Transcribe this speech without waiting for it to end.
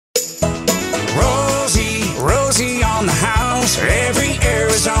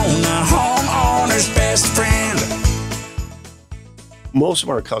Most of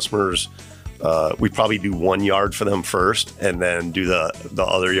our customers, we probably do one yard for them first and then do the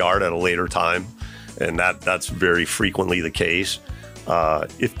other yard at a later time. And that's very frequently the case.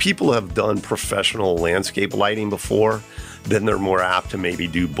 If people have done professional landscape lighting before, then they're more apt to maybe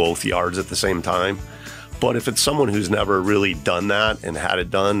do both yards at the same time. But if it's someone who's never really done that and had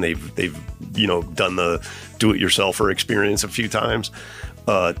it done, they've done the do-it-yourselfer experience a few times.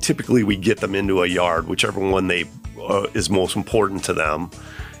 Typically, we get them into a yard, whichever one is most important to them,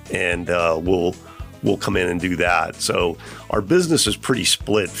 and we'll come in and do that. So our business is pretty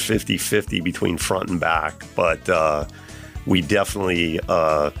split 50-50 between front and back, but we definitely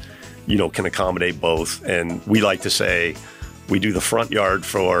can accommodate both. And we like to say we do the front yard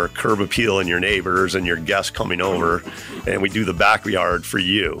for curb appeal and your neighbors and your guests coming over, and we do the backyard for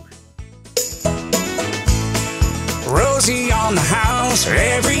you. Rosie on the house,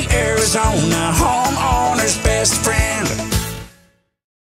 every Arizona homeowner.